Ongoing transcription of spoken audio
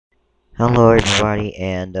Hello everybody,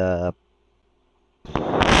 and I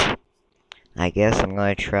guess I'm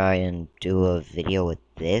gonna try and do a video with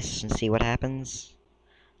this and see what happens.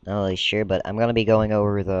 Not really sure, but I'm gonna be going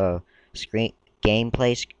over the screen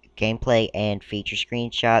gameplay and feature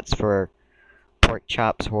screenshots for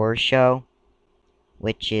Porkchop's Horror Show,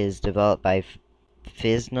 which is developed by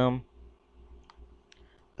Fiznum.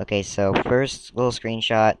 Okay, so first little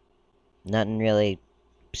screenshot, nothing really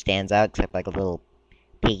stands out except like a little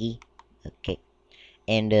piggy. Okay,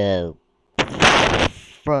 and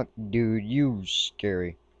fuck, dude, you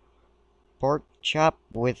scary. Pork chop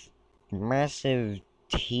with massive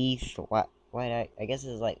teeth. What? I guess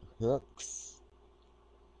it's like hooks.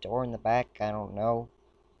 Door in the back. I don't know.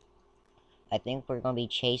 I think we're gonna be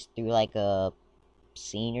chased through like a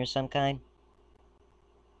scene or some kind.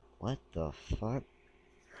 What the fuck?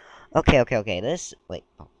 Okay. This. Wait.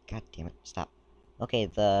 Oh, god damn it. Stop. Okay,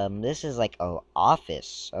 this is like a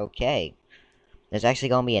office. Okay. There's actually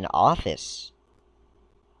gonna be an office.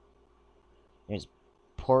 There's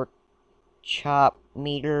pork chop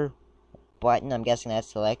meter button. I'm guessing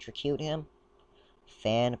that's to electrocute him.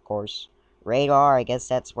 Fan, of course. Radar, I guess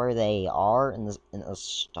that's where they are. And the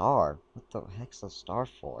star. What the heck's the star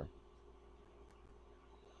for?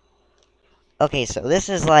 Okay, so this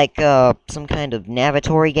is like some kind of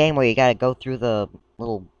navigatory game where you gotta go through the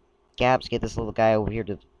little gaps, get this little guy over here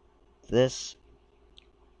to this.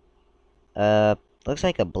 Uh, looks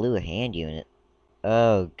like a blue hand unit.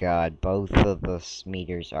 Oh god, both of the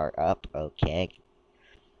meters are up. Okay.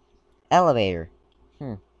 Elevator.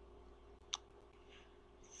 Hmm.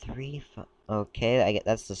 Okay, I get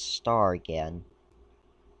that's the star again.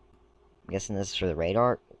 I'm guessing this is for the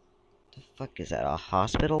radar. The fuck is that? A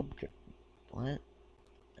hospital? What?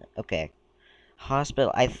 Okay.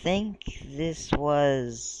 Hospital. I think this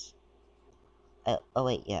was. Oh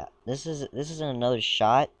wait, yeah. This is another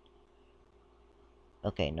shot.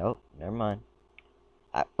 Okay, nope. Never mind.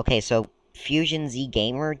 Okay, so Fusion Z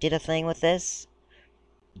Gamer did a thing with this.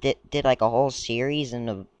 Did like a whole series and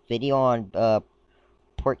a video on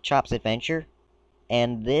Porkchop's adventure,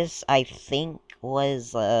 and this I think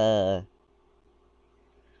was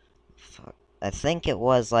fuck, I think it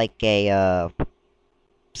was like a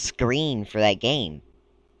screen for that game.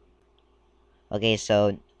 Okay,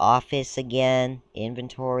 so office again,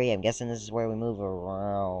 inventory. I'm guessing this is where we move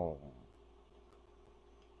around.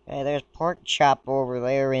 Hey, there's Porkchop over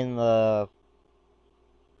there in the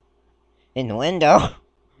window.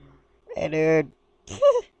 Hey, dude.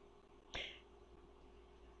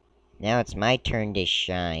 Now it's my turn to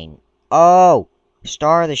shine. Oh,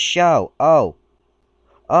 star of the show. Oh,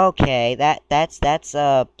 okay. That's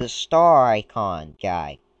the star icon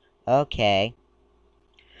guy. Okay.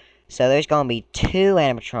 So there's gonna be two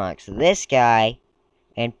animatronics. This guy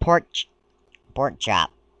and Porkchop.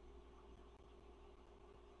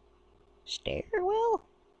 Stairwell?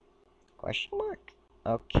 Question mark?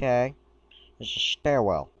 Okay. There's a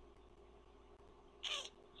stairwell.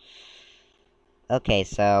 Okay,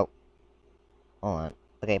 so hold on.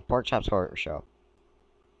 Okay, Porkchop's Horror Show.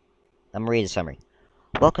 I'm gonna read the summary.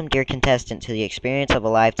 Welcome, dear contestant, to the experience of a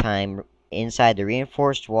lifetime inside the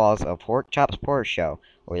reinforced walls of Porkchop's Horror Show,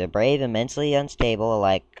 where the brave and mentally unstable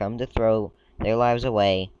alike come to throw their lives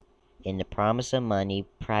away in the promise of money,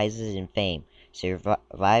 prizes, and fame,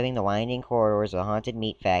 surviving the winding corridors of the haunted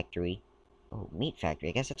meat factory. Oh, meat factory.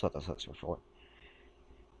 I guess that's what those hooks were for.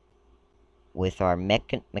 With our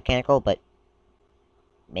mechanical but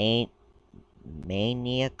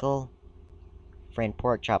maniacal friend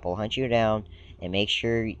Porkchop will hunt you down and make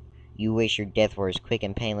sure you wish your death were as quick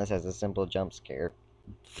and painless as a simple jump scare.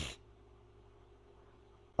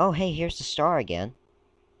 Oh, hey, here's the star again.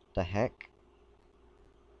 The heck?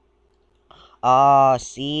 Ah,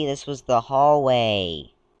 see, this was the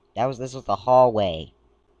hallway. This was the hallway.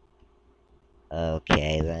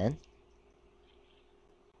 Okay, then.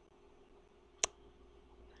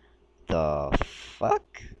 The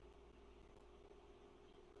fuck?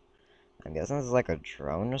 I'm guessing this is like a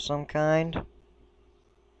drone of some kind.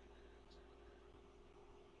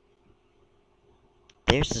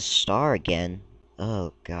 There's the star again.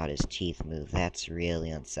 Oh god, his teeth move. That's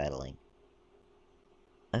really unsettling.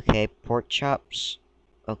 Okay, pork chops.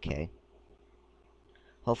 Okay.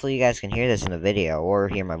 Hopefully you guys can hear this in the video, or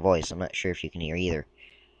hear my voice. I'm not sure if you can hear either.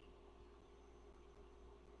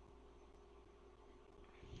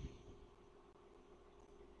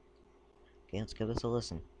 Okay, let's give this a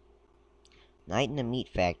listen. Night in the Meat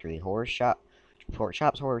Factory,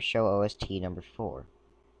 Porkchop's Horror Show OST number 4.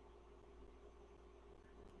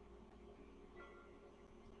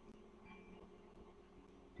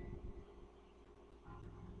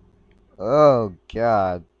 Oh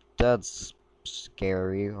god. That's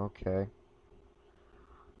scary, okay.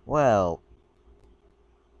 Well,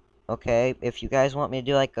 okay, if you guys want me to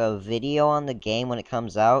do like a video on the game when it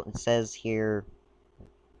comes out, it says here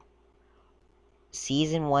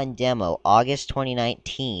Season 1 demo, August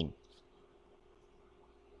 2019.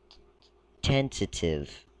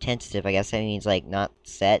 Tentative. Tentative, I guess that means like not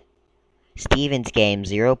set. Steven's game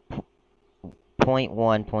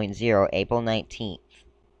 0.1.0, April 19th.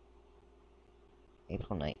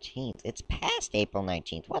 April 19th? It's past April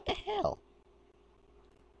 19th. What the hell?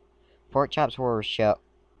 Porkchop's Horror Show.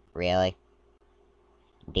 Really?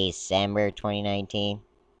 December 2019?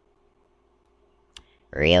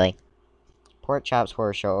 Really? Porkchop's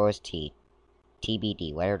Horror Show OST.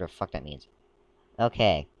 TBD, whatever the fuck that means.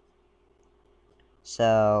 Okay.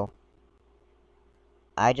 So,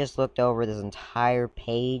 I just looked over this entire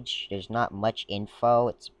page. There's not much info.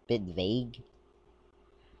 It's a bit vague.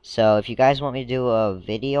 So, if you guys want me to do a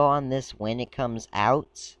video on this when it comes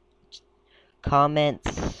out, comment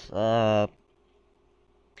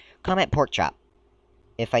Porkchop.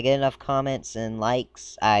 If I get enough comments and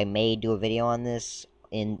likes, I may do a video on this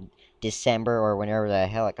in December or whenever the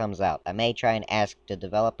hell it comes out. I may try and ask the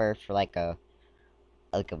developer for like a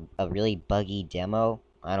really buggy demo.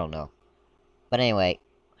 I don't know. But anyway,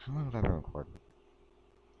 how long have I been recording?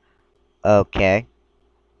 Okay.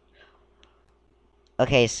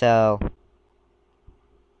 Okay, so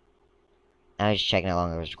I was just checking how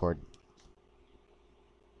long I was recording.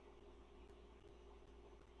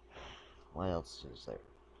 What else is there?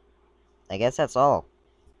 I guess that's all.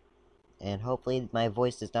 And hopefully my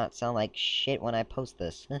voice does not sound like shit when I post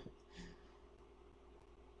this.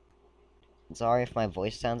 Sorry if my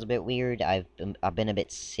voice sounds a bit weird. I've been a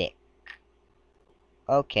bit sick.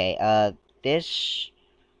 Okay, this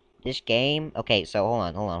game. Okay, so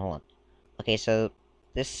hold on. Okay, so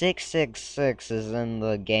the 666 is in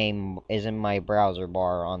the game. Is in my browser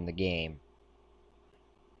bar on the game.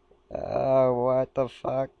 What the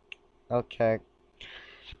fuck? Okay.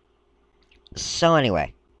 So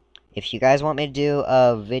anyway, if you guys want me to do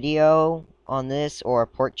a video on this or a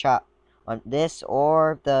Porkchop on this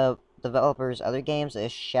or the developer's other games,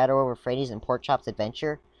 is Shadow Over Freddy's and Porkchop's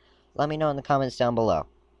Adventure, let me know in the comments down below.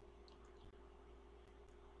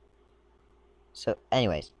 So,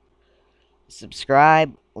 anyways,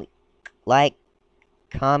 subscribe, like,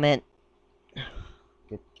 comment.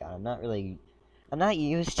 Good God, I'm not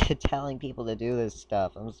used to telling people to do this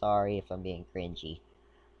stuff. I'm sorry if I'm being cringy.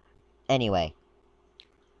 Anyway,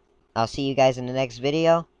 I'll see you guys in the next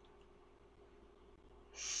video.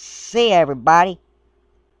 See ya, everybody!